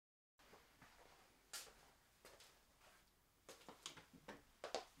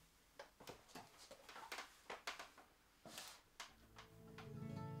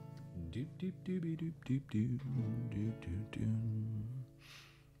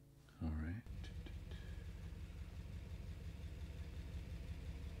All right.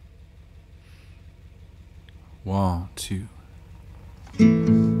 One, two.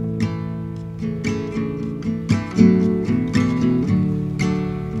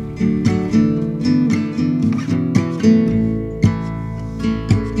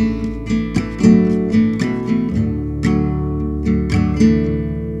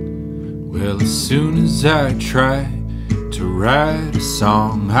 Well, as soon as I try to write a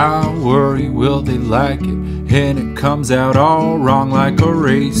song, I worry, will they like it? And it comes out all wrong, like a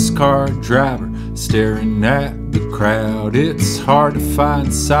race car driver staring at the crowd. It's hard to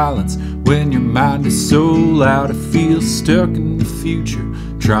find silence when your mind is so loud. I feel stuck in the future,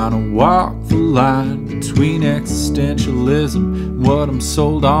 trying to walk the line between existentialism and what I'm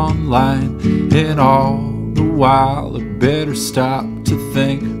sold online. And all the while I better stop to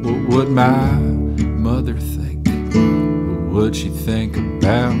think, what would my mother think? What would she think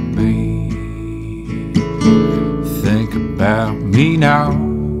about me? Think about me now.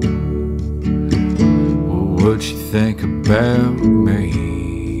 What would she think about me?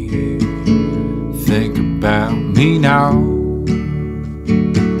 Think about me now.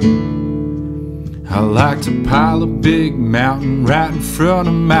 I like to pile a big mountain right in front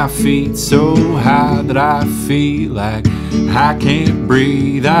of my feet, so high that I feel like I can't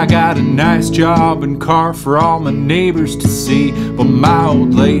breathe. I got a nice job and car for all my neighbors to see, but my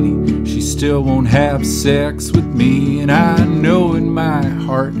old lady, she still won't have sex with me. And I know in my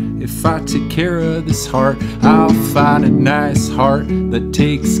heart, if I take care of this heart, I'll find a nice heart that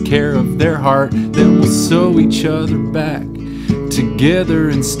takes care of their heart. Then we'll sew each other back together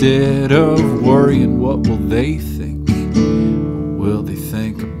instead of worrying, what will they think? What will they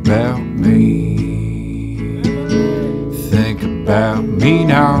think about me? Think about me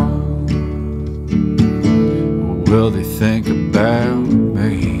now. What will they think about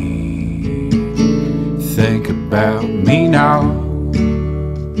me? Think about me now.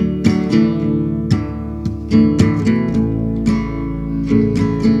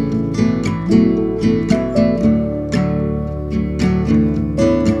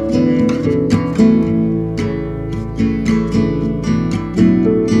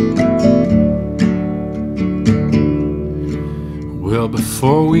 Well,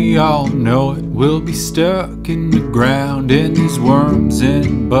 before we all know it, we'll be stuck in the ground, and these worms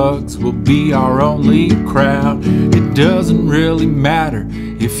and bugs will be our only crowd. It doesn't really matter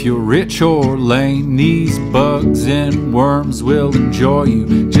if you're rich or lame, these bugs and worms will enjoy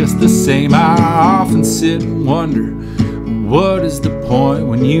you just the same. I often sit and wonder, what is the point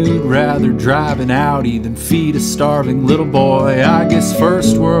when you'd rather drive an Audi than feed a starving little boy? I guess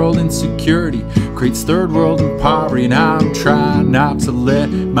first world insecurity creates third world in poverty, and I'm trying not to let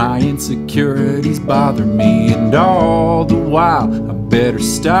my insecurities bother me. And all the while I better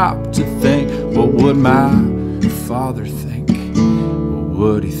stop to think, what would my father think?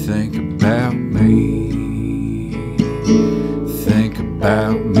 What would he think about me? Think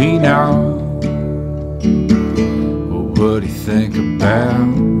about me now. What would he think about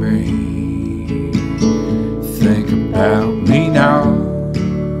me? Think about me now.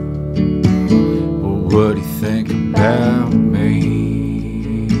 What would he think about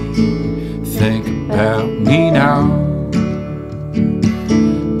me? Think about me now.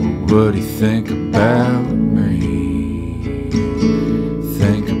 What would he think about me?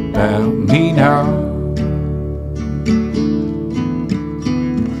 Think about me now.